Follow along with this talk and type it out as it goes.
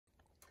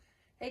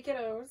Hey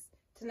kiddos,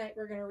 tonight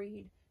we're going to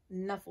read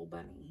Knuffle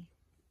Bunny.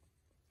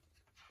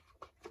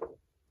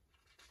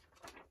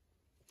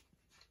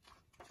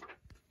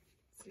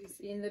 So you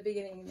see in the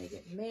beginning they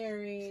get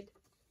married,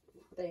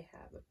 they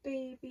have a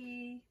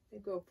baby, they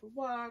go for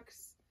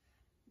walks,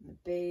 and the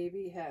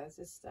baby has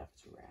a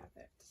stuffed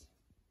rabbit.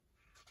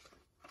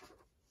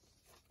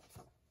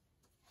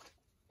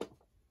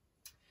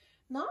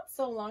 Not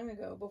so long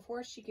ago,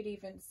 before she could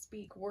even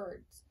speak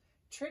words,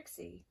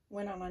 Trixie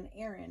went on an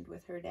errand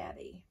with her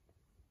daddy.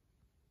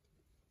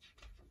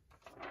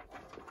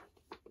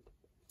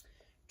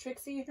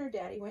 Trixie and her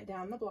daddy went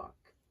down the block,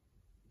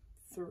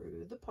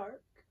 through the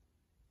park,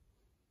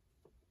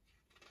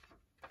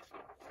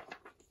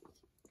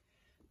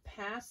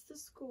 past the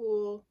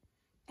school,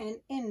 and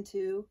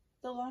into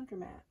the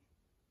laundromat,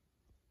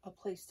 a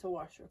place to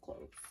wash her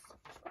clothes.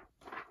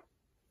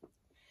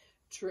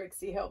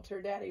 Trixie helped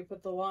her daddy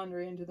put the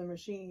laundry into the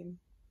machine.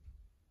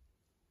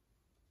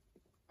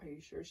 Are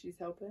you sure she's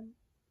helping?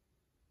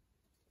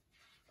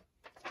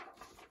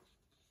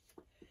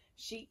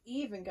 She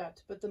even got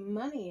to put the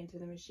money into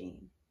the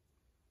machine.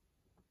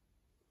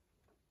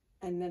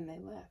 And then they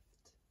left.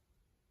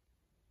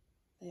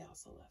 They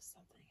also left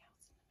something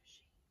else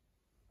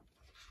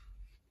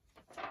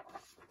in the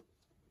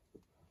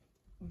machine.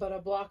 But a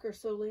block or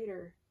so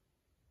later,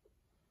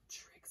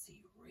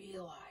 Trixie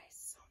realized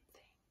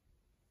something.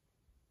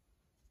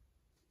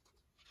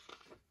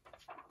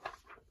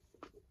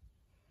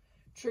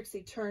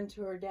 Trixie turned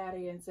to her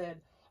daddy and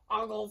said,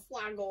 "Oggle,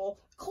 flaggle,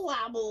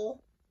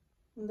 clabble."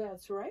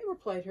 "That's right,"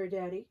 replied her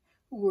daddy.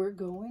 "We're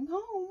going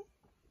home."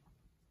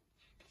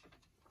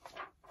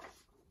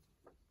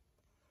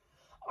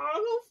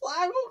 "Oggle,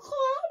 flaggle,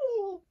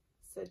 clabble,"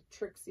 said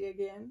Trixie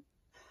again.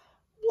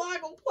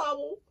 "Blaggle,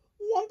 plabble,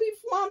 whumpy,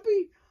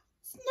 flumpy,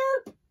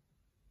 snurp."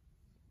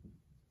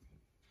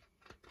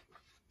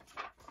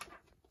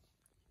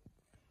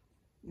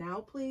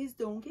 "Now please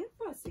don't get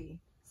fussy,"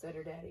 said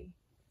her daddy.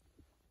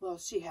 Well,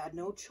 she had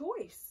no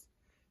choice.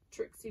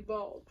 Trixie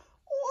bawled.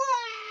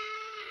 Wah!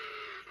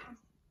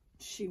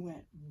 She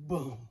went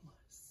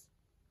boneless.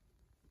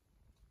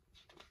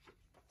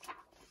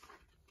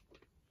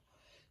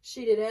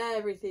 She did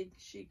everything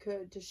she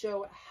could to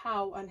show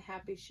how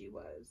unhappy she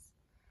was.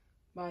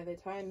 By the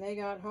time they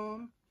got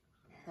home,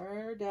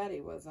 her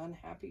daddy was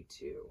unhappy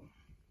too.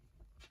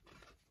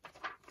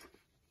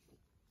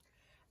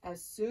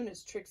 As soon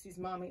as Trixie's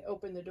mommy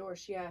opened the door,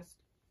 she asked,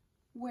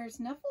 "Where's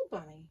Knuffle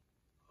Bunny?"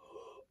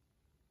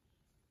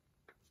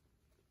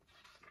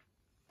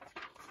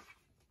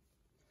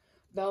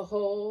 The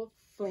whole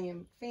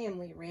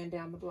family ran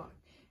down the block,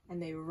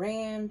 and they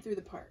ran through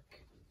the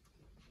park.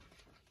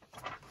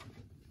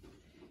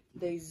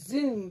 They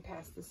zoomed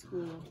past the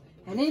school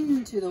and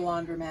into the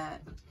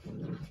laundromat.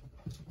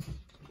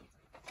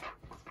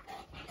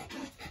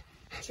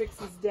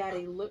 Trixie's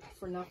daddy looked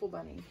for Knuffle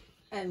Bunny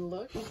and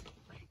looked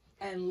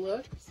and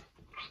looked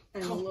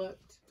and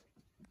looked,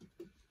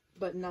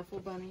 but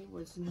Knuffle Bunny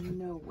was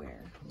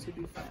nowhere to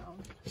be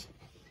found.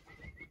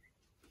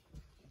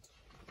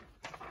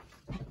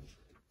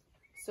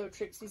 So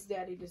Trixie's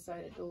daddy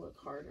decided to look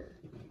harder.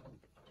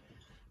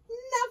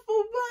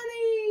 Knuffle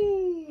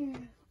Bunny!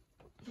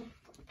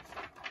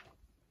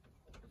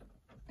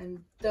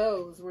 And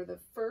those were the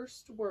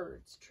first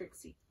words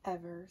Trixie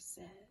ever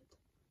said.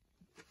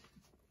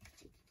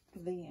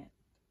 The end.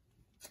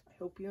 I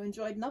hope you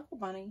enjoyed Knuffle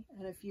Bunny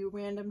and a few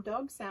random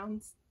dog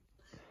sounds.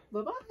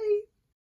 Bye-bye.